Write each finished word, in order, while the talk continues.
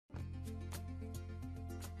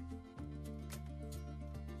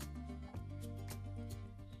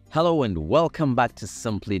Hello and welcome back to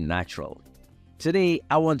Simply Natural. Today,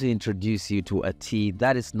 I want to introduce you to a tea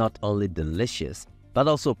that is not only delicious, but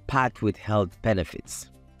also packed with health benefits.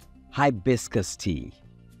 Hibiscus tea.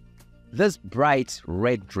 This bright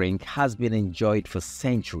red drink has been enjoyed for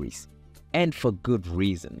centuries, and for good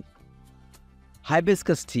reason.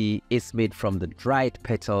 Hibiscus tea is made from the dried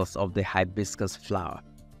petals of the hibiscus flower,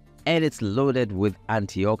 and it's loaded with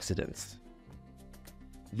antioxidants.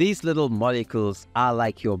 These little molecules are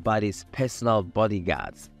like your body's personal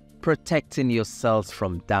bodyguards, protecting your cells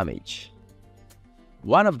from damage.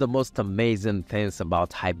 One of the most amazing things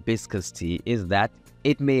about hibiscus tea is that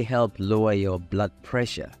it may help lower your blood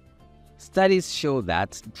pressure. Studies show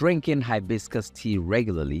that drinking hibiscus tea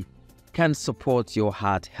regularly can support your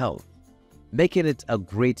heart health, making it a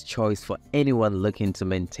great choice for anyone looking to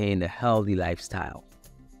maintain a healthy lifestyle.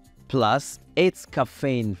 Plus, it's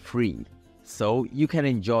caffeine-free, so you can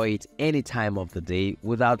enjoy it any time of the day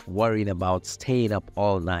without worrying about staying up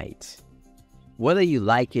all night. Whether you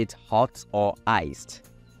like it hot or iced,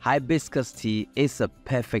 hibiscus tea is a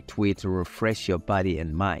perfect way to refresh your body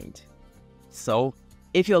and mind. So,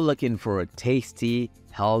 if you're looking for a tasty,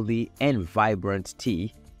 healthy, and vibrant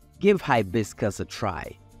tea, give hibiscus a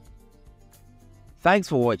try. Thanks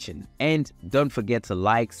for watching, and don't forget to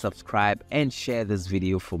like, subscribe, and share this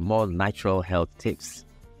video for more natural health tips.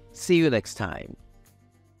 See you next time.